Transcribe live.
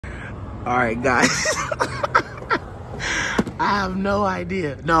All right, guys. I have no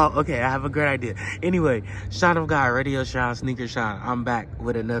idea. No, okay, I have a great idea. Anyway, Shot of God, Radio Shot, Sneaker Shot. I'm back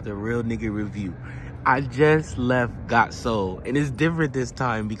with another Real Nigga review. I just left Got Soul, and it's different this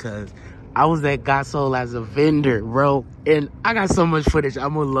time because I was at Got Soul as a vendor, bro. And I got so much footage.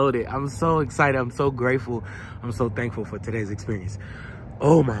 I'm gonna load it. I'm so excited. I'm so grateful. I'm so thankful for today's experience.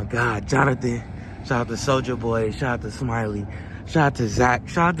 Oh my God, Jonathan. Shout out to Soulja Boy. Shout out to Smiley. Shout out to Zach.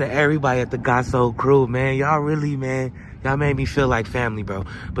 Shout out to everybody at the Got Soul crew, man. Y'all really, man, y'all made me feel like family, bro.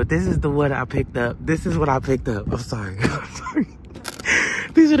 But this is the one I picked up. This is what I picked up. I'm sorry. I'm sorry.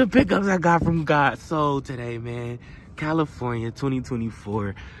 These are the pickups I got from Got Soul today, man. California,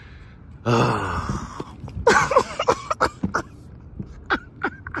 2024. Oh.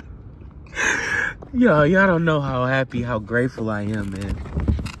 Yo, y'all don't know how happy, how grateful I am, man.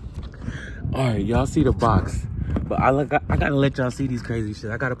 All right, y'all see the box. But I gotta let y'all see these crazy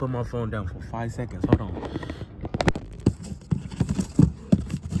shit. I gotta put my phone down for 5 seconds. Hold on.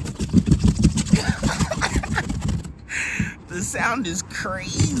 The sound is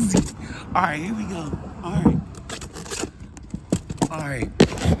crazy. All right, here we go. All right. All right.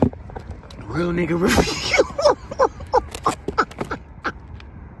 Real Nigga review.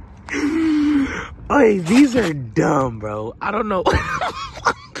 Hey, these are dumb, bro. I don't know.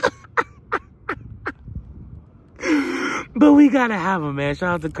 But we gotta have them, man.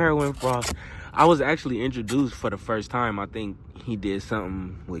 Shout out to Kerwin Frost. I was actually introduced for the first time. I think he did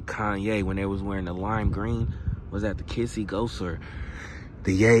something with Kanye when they was wearing the lime green. Was that the Kissy Ghost or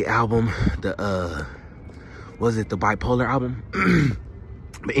the Ye album? The was it the Bipolar album?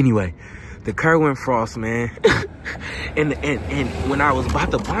 But anyway, the Kerwin Frost, man. and when I was about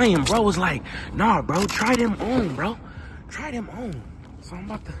to buy him, bro was like, nah, bro, try them on, bro. Try them on. So I'm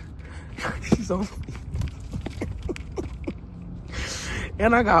about to try these on.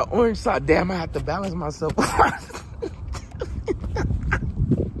 And I got orange socks. Damn, I have to balance myself.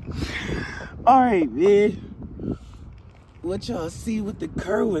 All right, man. What y'all see with the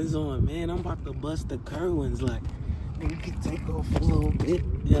Kerwins on, man? I'm about to bust the Kerwins. Like, nigga can take off a little bit.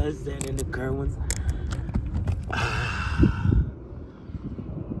 You understand? In the Kerwins.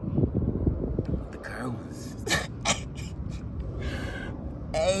 The Kerwins.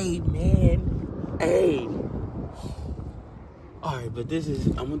 Hey, man. Hey. All right, but this is,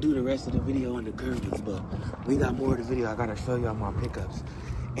 I'm gonna do the rest of the video on the Kerwins, but we got more of the video. I gotta show y'all my pickups.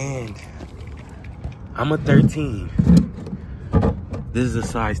 And I'm a 13. This is a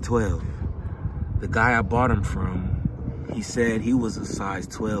size 12. The guy I bought them from, he said he was a size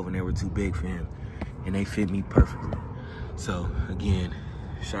 12 and they were too big for him. And they fit me perfectly. So again,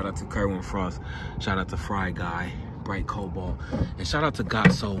 shout out to Kerwin Frost. Shout out to Fry Guy, Bright Cobalt. And shout out to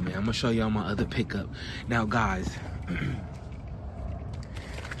Got Soul, man. I'm gonna show y'all my other pickup. Now guys,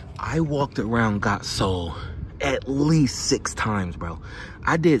 I walked around Got Soul at least 6 times, bro.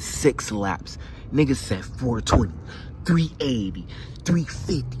 I did 6 laps. Niggas said 420, 380,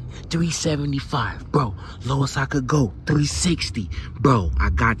 350, 375. Bro, lowest I could go, 360. Bro, I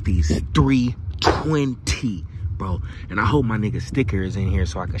got these 320, bro. And I hope my nigga sticker is in here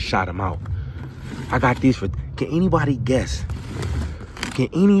so I can shout him out. I got these for, can anybody guess? Can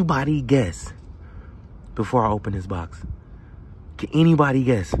anybody guess before I open this box? Can anybody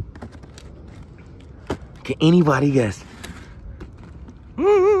guess? Can anybody guess?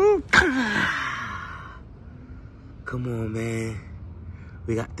 Come on, man.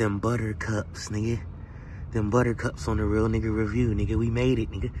 We got them buttercups, nigga. Them buttercups on the Real Nigga review, nigga. We made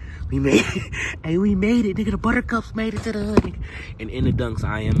it, nigga. We made it. Hey, we made it, nigga. The buttercups made it to the hood, nigga. And in the dunks,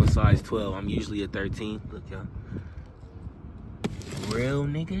 I am a size 12. I'm usually a 13. Look, y'all. Real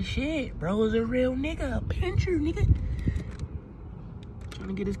nigga shit. Bro is a real nigga. A pincher, nigga. Trying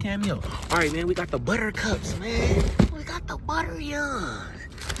to get his cameo. All right, man. We got the buttercups, man. We got the butter young.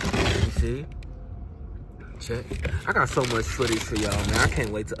 You see? Check. I got so much footage for y'all, man. I can't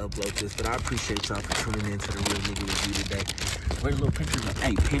wait to upload this, but I appreciate y'all for tuning in to the Real Nigga review today. Where's the little pincher?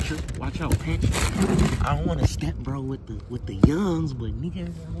 Hey, pincher, watch out, pinch. I don't want to step, bro, with the youngs, but nigga,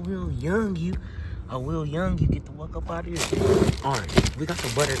 I will young you. I will young you. Get the fuck up out of here. All right, we got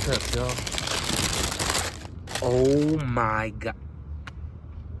the buttercups, y'all. Oh my God.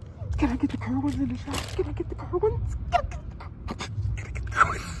 Can I get the Kerwins in the shop? Can I get the Kerwins? Can I get the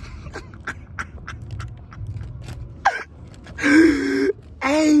Kerwins?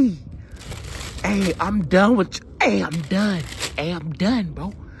 Hey, I'm done with you. Hey, I'm done. Hey, I'm done,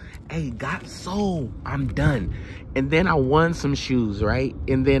 bro. Hey, Got Soul. I'm done. And then I won some shoes, right?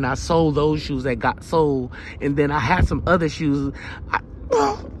 And then I sold those shoes that got sold. And then I had some other shoes.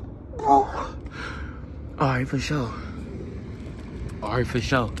 All right, for sure. All right, for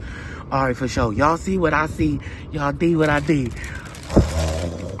sure. All right, for sure. Y'all see what I see. Y'all did what I did.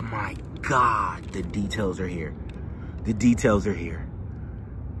 Oh my God. The details are here. The details are here.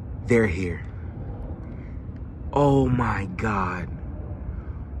 They're here. Oh my God.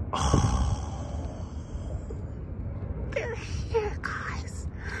 Oh. They're here, guys.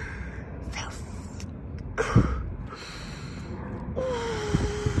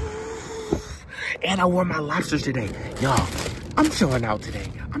 And I wore my lobsters today. Y'all, I'm showing out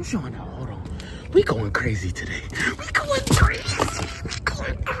today. I'm showing out. Hold on. We going crazy today. We going crazy. We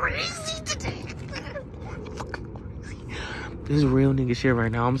going crazy today. This is real nigga shit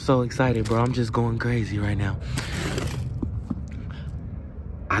right now. I'm so excited, bro. I'm just going crazy right now.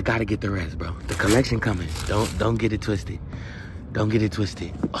 I gotta get the rest, bro. The collection coming. Don't get it twisted. Don't get it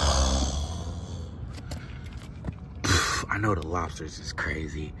twisted. Oh. I know the lobsters is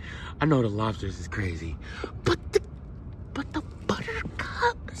crazy. I know the lobsters is crazy. But the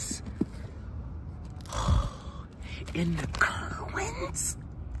buttercups and the Kerwins.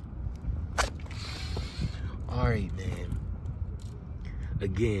 All right, man.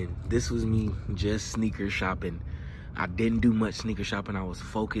 Again, this was me just sneaker shopping. I didn't do much sneaker shopping. I was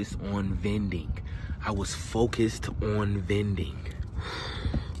focused on vending. I was focused on vending.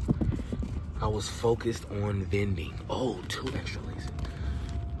 I was focused on vending. Oh, 2 extra laces.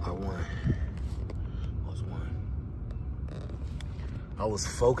 Or 1. What was 1? I was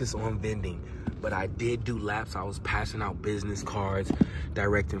focused on vending, but I did do laps. I was passing out business cards,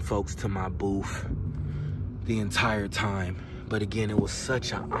 directing folks to my booth the entire time. But again, it was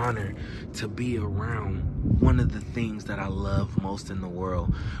such an honor to be around one of the things that I love most in the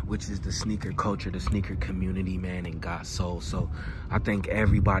world, which is the sneaker culture, the sneaker community, man, and Got Soul. So I thank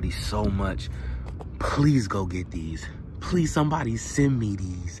everybody so much. Please go get these. Please, somebody send me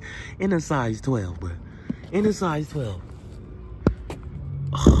these in a size 12, bro. In a size 12.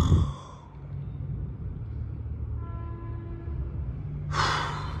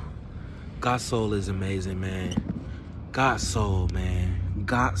 Got Soul is amazing, man. Got Soul, man.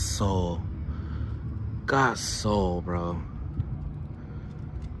 Got Soul. Got Soul, bro.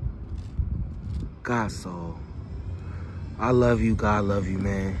 Got Soul. I love you. God love you,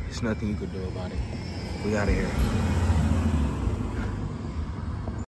 man. There's nothing you can do about it. We out of here.